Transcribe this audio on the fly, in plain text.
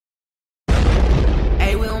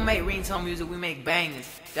don't make ringtone music, we make bangers.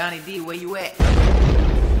 Donnie D, where you at?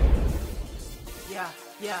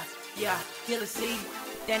 Yeah, Killa C.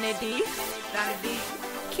 Donnie D,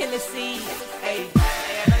 Killa C. hey,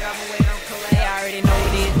 I know y'all been waiting on Killa. I already know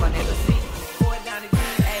it is. My nigga C. Boy, Donnie D.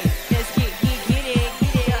 Hey, let's get it.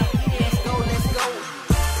 Let's go.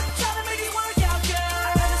 Tryna make it work out, girl.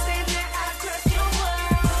 I understand that I trust your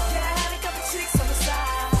word. Yeah, I had a couple chicks on the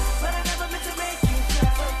side, but I never meant to make you cry.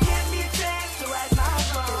 So give me a chance to right my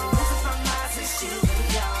wrong. This is my mind, since you be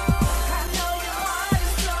young. I know your heart is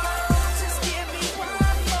strong. Just give me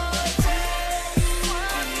one more chance.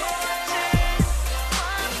 One more chance.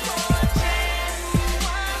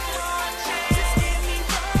 Just give me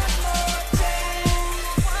one more chance.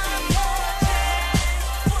 One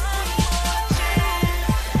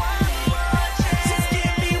more chance. Just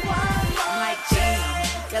give me one more. I'm like,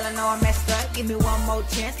 damn, girl, I know I messed up. Give me one more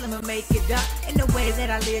chance, let me make it up. And the way that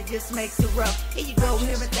I live just makes it rough. Here you go,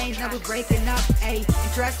 hearing things, now we're breaking up. Ayy,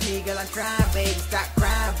 and trust me, girl, I'm trying, baby. Stop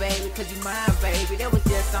crying, baby, cause you mine, baby. That was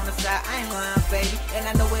just on the side, I ain't lying, baby. And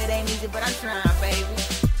I know it ain't easy, but I'm trying, baby.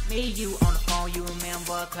 Me, you on the phone, you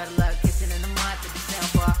remember. Cuddle up, kissing in the month of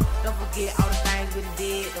December. Don't forget all the things we done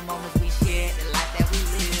did, the moments we shared, the life that we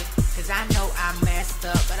lived. Cause I know I messed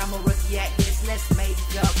up, but I'm a rookie at this, let's make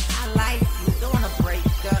up. I like you, don't wanna break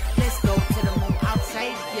up. Let's go to the moon, I'll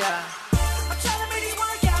take ya. I'm tryna make it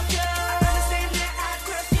work out, girl. I understand that I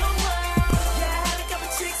trust your word. Yeah, I had a couple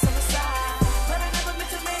chicks on the side, but I never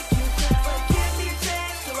meant to make you cry. But give me a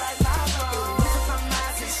chance to right my wrong. This is my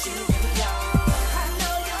mind, since you be young. I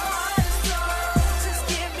know your heart is strong. Just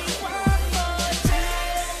give me one more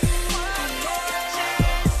chance. One more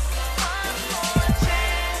chance. One more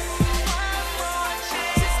chance. One more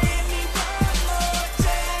chance. Just give me one more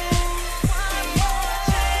chance. One more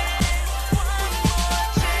chance.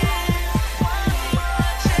 One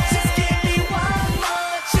more chance. Just give me one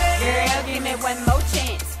more chance. Girl, give me one more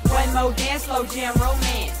chance. One more dance, slow jam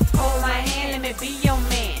romance. Hold my hand, let me be your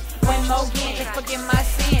man. One more again, just forgive my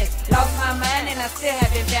sins. Lost my mind and I still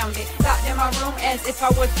haven't found it. Locked in my room as if I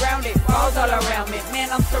was grounded. Walls all around me, man,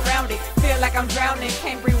 I'm surrounded. Feel like I'm drowning,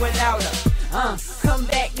 can't breathe without her. Come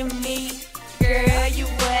back to me, girl, you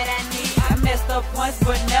what I need. I messed up once,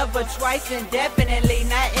 but never twice, and definitely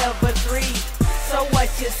not ever three. So what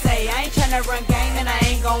you say? I ain't tryna run game and I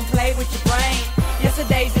ain't gon' play with your brain.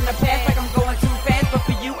 Yesterday's in the past like I'm going too fast, but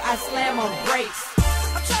for you I slam on brakes.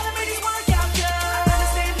 I'm tryna make it work out, girl. I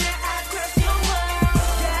understand that I trust your word.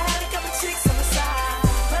 Yeah, I had a couple chicks on the side,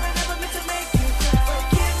 but I never meant to make you cry. But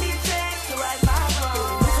give me a chance to right my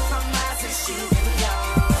wrong. This is my mind, since you be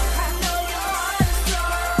young. I know your heart is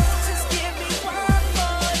strong. Just give me one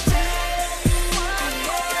more chance. One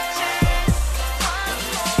more chance. One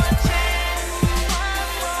more chance. One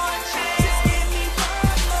more chance. Just give me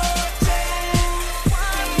one more chance.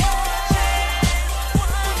 One more chance.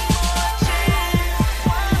 One more chance.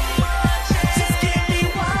 One more chance. Just give me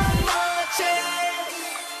one more chance.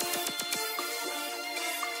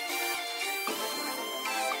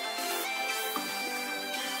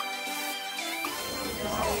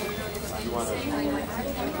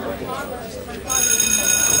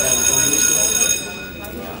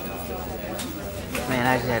 Man,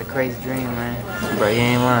 I just had a crazy dream, man. Bro, you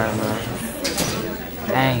ain't lying, man.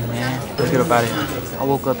 Dang, man. Let's get up out of here. I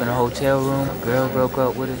woke up in a hotel room. A girl broke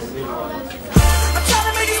up with us.